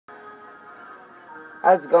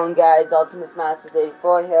How's it going, guys? Ultimate Smashers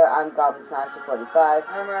 84 here. I'm Goblin Smasher 45.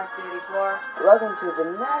 I'm Raspy 84. Welcome to the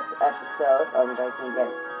next episode. Oh my god, I can't get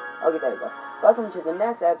it. Okay, there we go. Welcome to the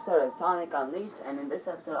next episode of Sonic Unleashed, and in this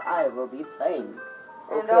episode, I will be playing.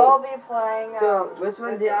 Okay. And I'll be playing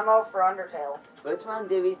the demo for Undertale. Which one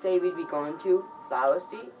did we say we'd be going to? Flower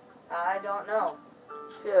Street? I don't know.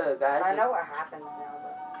 Sure, guys. I know what happens now,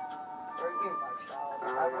 but or you might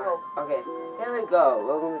child. I will. Okay, here we go.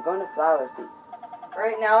 We're going to Flower Street.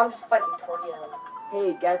 Right now, I'm just fighting Tornado.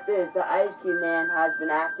 Hey, get this. The Ice Cream Man has been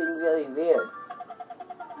acting really weird.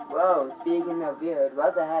 Whoa, speaking of weird,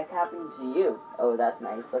 what the heck happened to you? Oh, that's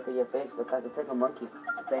nice. Look at your face. Look like a freaking monkey.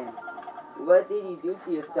 Just saying. What did you do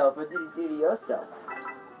to yourself? What did you do to yourself?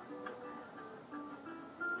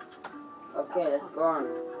 Okay, let's go on.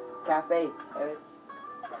 Cafe.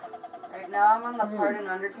 Right now, I'm on the part in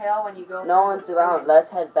Undertale when you go... No one's around. Let's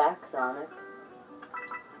head back, Sonic.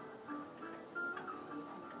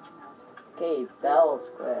 Okay, Bell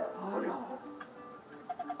Square. Oh no.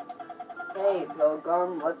 Hey,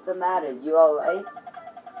 Pilgrim, what's the matter? You alright?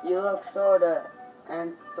 You look shorter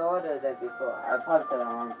and shorter than before. I probably said that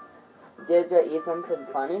wrong. Did you eat something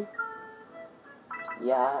funny?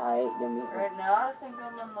 Yeah, I ate the meat. Right now, I think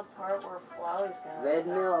I'm on the part where Flowey's gonna... Red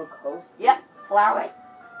Mill Coast? Yep, Flowey.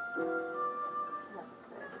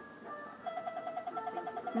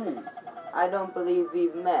 I don't believe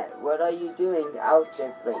we've met. What are you doing out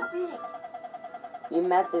this late? We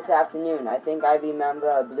met this afternoon. I think I remember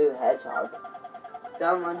a blue hedgehog.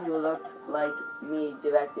 Someone who looked like me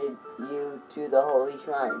directed you to the holy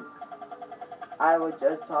shrine. I was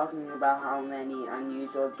just talking about how many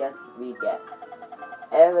unusual guests we get.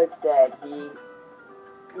 Eric said he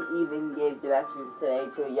even gave directions today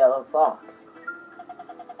to a yellow fox.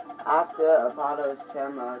 After Apollo's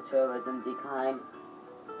tourism declined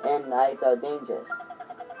and nights are dangerous.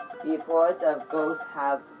 Reports of ghosts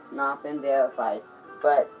have not been verified.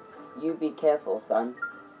 But you be careful, son.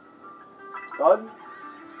 Son?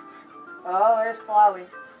 Oh, there's Flowey.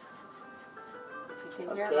 If you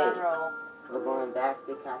can hear that roll. We're going back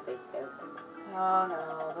to Cafe Tails. Oh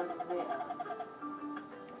no, this is the end.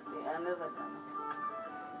 It's the end of the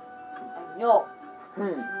demo. No.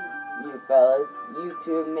 You fellas, you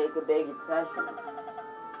two make a big impression.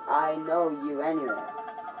 I know you anyway.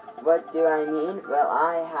 What do I mean? Well,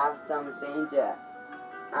 I have some stranger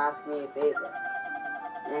ask me a favor.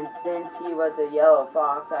 And since he was a yellow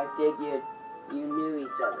fox, I figured you knew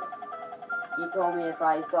each other. He told me if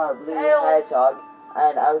I saw a blue hedgehog,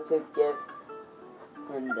 I'd out to give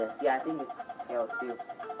him this. Yeah, I think it's Tails too.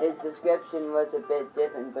 His description was a bit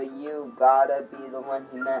different, but you gotta be the one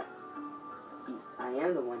he met. I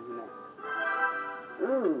am the one he met.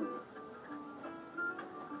 Ooh.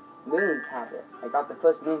 Moon tablet. I got the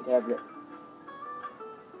first moon tablet.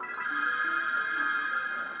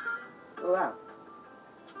 Oh, wow.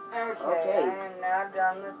 Okay, I am now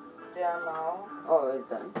done the demo. Oh, it's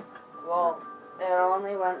done. Well, it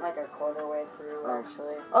only went like a quarter way through,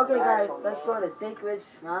 actually. Okay, guys, let's go to Sacred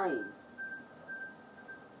Shrine.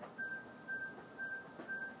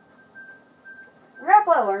 We're gonna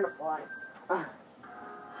play Learn to Fly.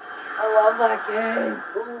 I love that game.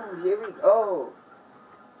 Ooh, here we go.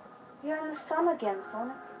 You're in the sun again,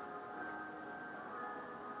 Sonic.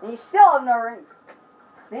 And you still have no rings.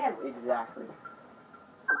 Man. Exactly.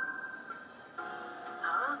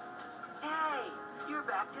 Huh? Hey, you're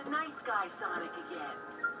back to Night Sky Sonic again.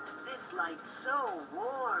 This light's so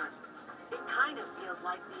warm. It kind of feels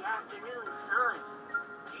like the afternoon sun.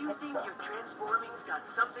 Do you think your transforming's got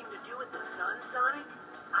something to do with the sun, Sonic?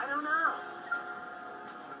 I don't know.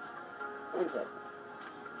 Interesting.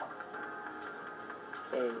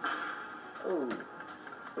 Okay. Ooh.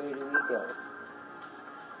 Where do we go?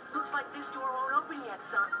 Looks like this door won't open yet,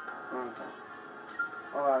 son. Okay.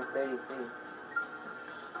 Oh, 33.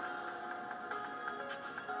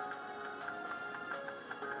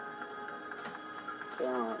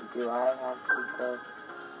 Do I have to go?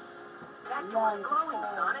 That door's glowing,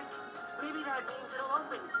 Sonic. Maybe that means it'll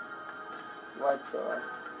open. What door?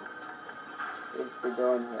 Is the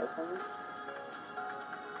door in here somewhere?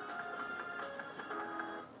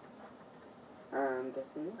 I'm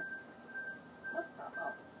guessing yes. What the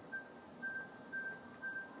hell?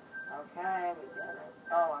 Okay, we did it.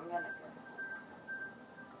 Oh, I'm gonna get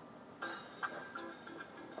it.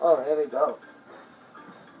 Oh, here we go.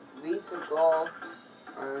 Reach the goal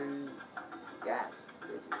on gas.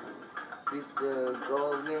 Reach the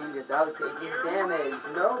goal range without taking damage.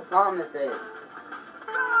 No promises.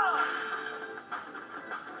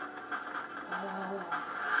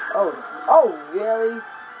 Oh, really?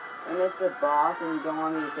 And it's a boss and you don't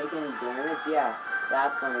want me to take any damage? Yeah,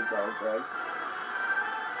 that's gonna go good.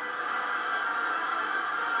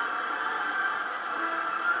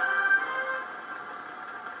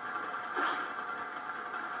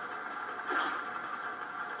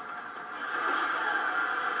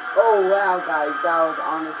 Oh wow, guys, that was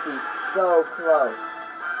honestly so close.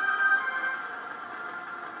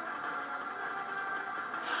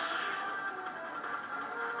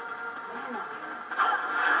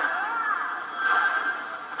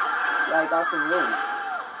 Yeah, I got some wins.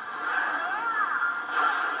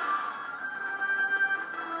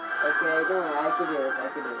 Okay, don't worry, I can do this, I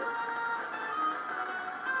can do this.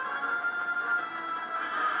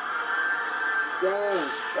 Dang,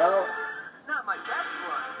 well, Not my best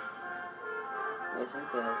one. mission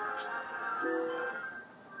failed.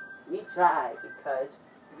 We tried because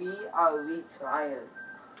we are retriers.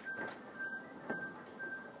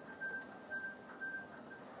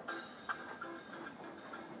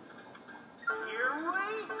 Here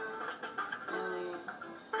we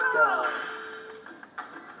Go.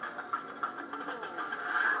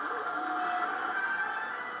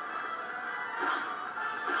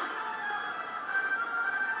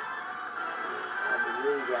 I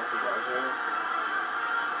believe you have to go here.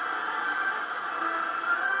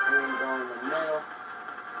 And then go in the middle.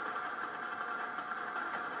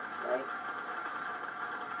 Right?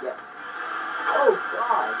 Yep. Oh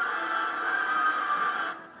god!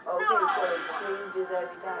 Okay, so it changes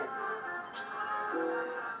every time.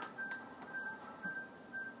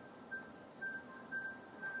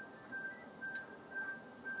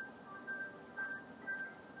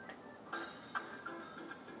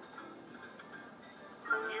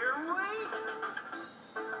 Here we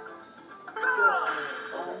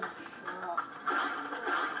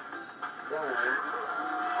Don't worry.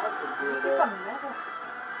 I can do You this. become nervous.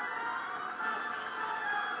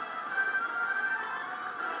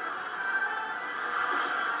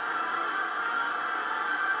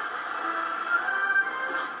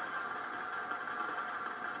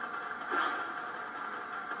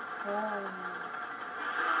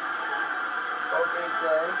 Okay,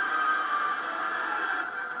 good.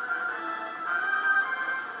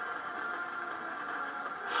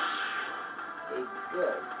 Okay,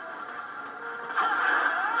 good.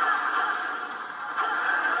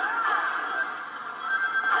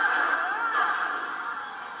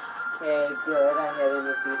 Okay, good. I hit him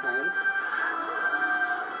a few times.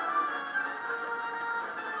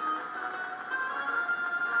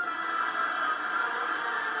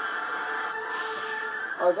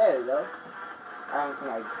 Oh, there we go. I don't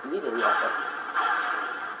think I beat it yet, but...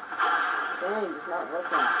 Dang, it's not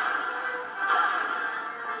working.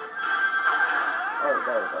 Oh,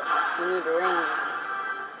 there we go. You need rings.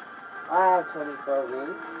 I have 24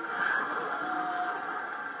 rings.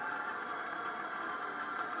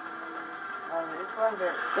 These ones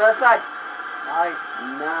are... To the side. Nice.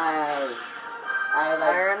 Nice. I like...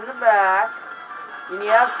 Fire in the back. You need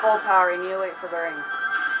to have full power. You need to wait for the rings.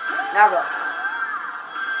 Now go.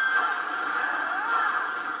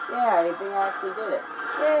 Yeah, I think I actually did it.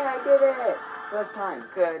 Yeah, I did it. First time.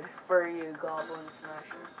 Good for you, Goblin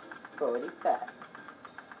Smasher. Pretty fast.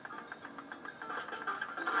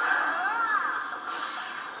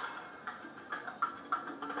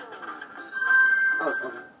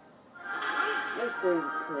 Oh. Mission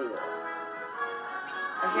clear.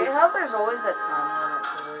 I hate how there's always a time limit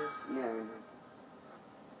to these. Yeah, I know.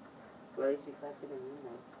 Well, at least you collected a new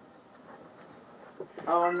one.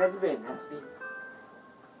 Oh, and that's been.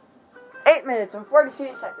 8 minutes and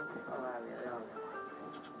 42 seconds. Oh, wow, really?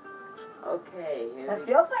 Oh. Okay, here That we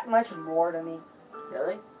feels like much more to me.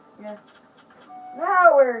 Really?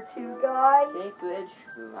 Now where to, guys? Sacred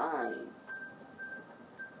Shrine.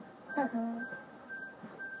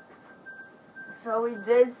 So we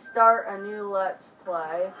did start a new Let's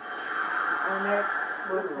Play. And it's,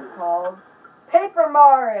 what's it called? Paper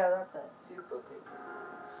Mario, that's it. Super paper.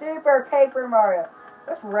 Super Paper Mario.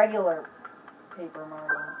 That's regular Paper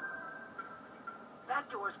Mario. That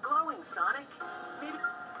door's glowing, Sonic. Maybe.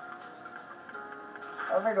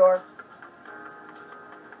 Other door.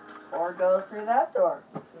 Or go through that door.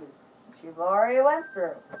 Which you've already went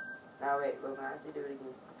through. Now wait, we're gonna have to do it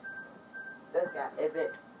again. This guy, if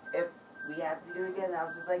we have to do it again,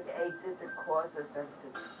 I'll just like exit the course or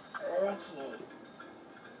something. Okay.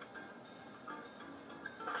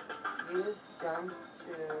 Use jumps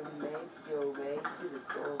to make your way to the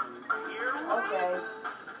door. Here we Okay.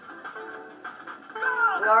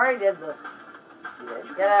 We already did this. You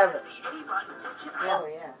did? Get out of it. The A button, did you? Oh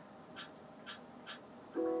yeah.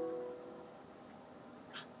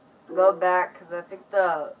 Go back, because I think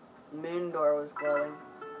the moon door was glowing.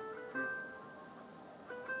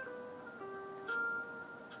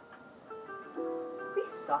 We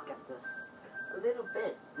suck at this. A little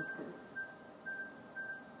bit.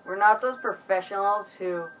 We're not those professionals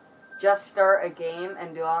who just start a game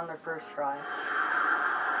and do it on their first try.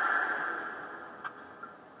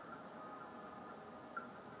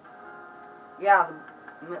 Yeah,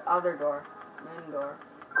 the other door. Main door.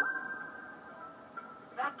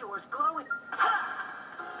 That door's glowing.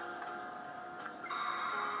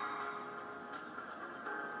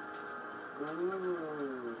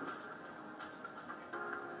 Ooh.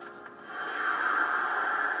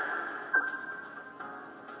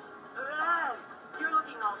 You're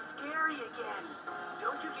looking all scary again.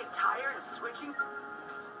 Don't you get tired of switching?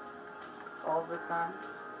 All the time.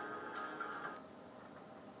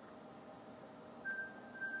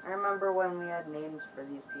 I remember when we had names for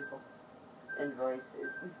these people. And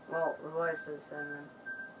voices. Well, the voices and then...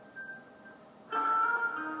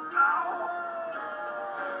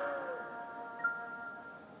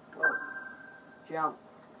 Oh, Jump.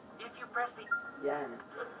 If you press the... yeah. I know.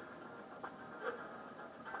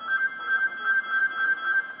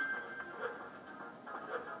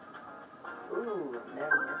 Ooh,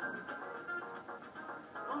 never.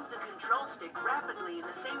 Move the control stick rapidly in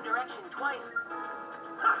the same direction twice.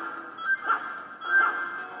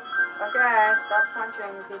 Okay, stop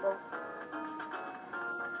punching people.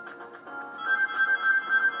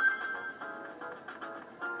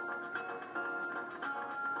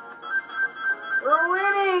 We're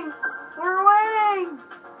winning! We're winning!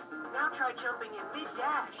 Now try jumping in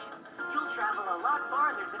mid-dash. You'll travel a lot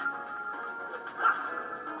farther than...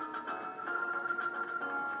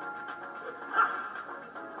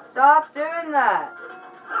 Stop doing that!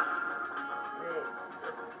 Wait,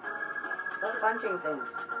 Stop punching things.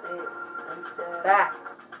 wait, I'm still... Back.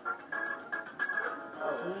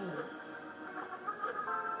 Oh, Jeez.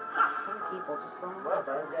 Some people just don't know what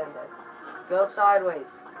what was they're that? saying. Go sideways.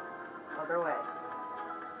 Other way.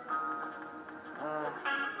 Oh,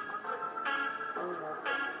 no.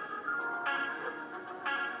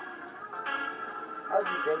 I'll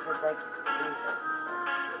just take this like 3 seconds.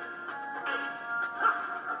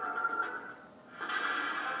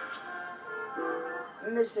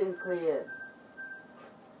 Mission cleared.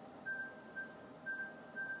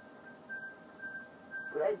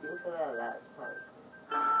 What did I do for that last part?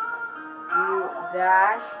 You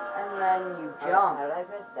dash and then you jump. How did I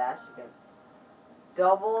press dash again?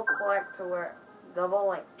 Double click to where... Double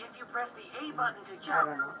like... If you press the A button to I jump...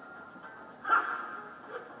 don't know.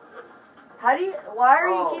 How do you... Why are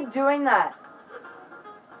Oh. you keep doing that?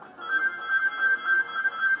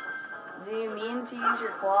 Do you mean to use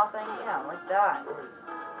your claw thing? Yeah, like that.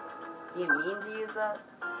 Do you mean to use that?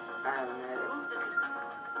 I don't know. Move the...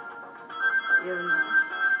 You have...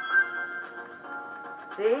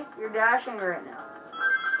 See? You're dashing right now.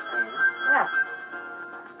 Yeah.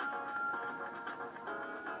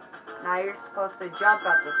 Now you're supposed to jump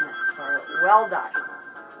at this next part. Well dashing.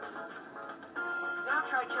 Now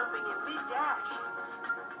try jumping in mid-dash.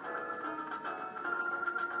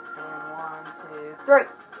 And 1, 2, 3.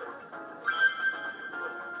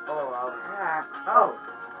 Oh, I was... Yeah. Oh.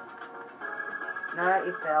 No,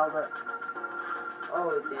 you failed it. Oh,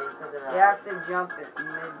 it did because of that. You have to jump it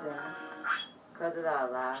mid-dash. Because of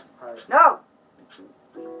that last part. No! Keep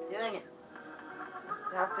doing it.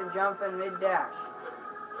 You have to jump in mid-dash.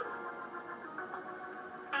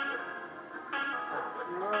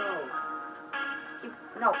 No.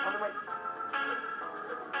 No, other way.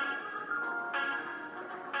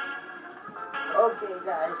 Okay,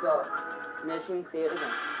 guys, go. Mission cleared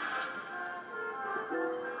again.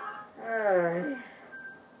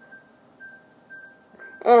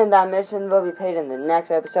 And that mission will be paid in the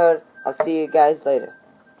next episode. I'll see you guys later.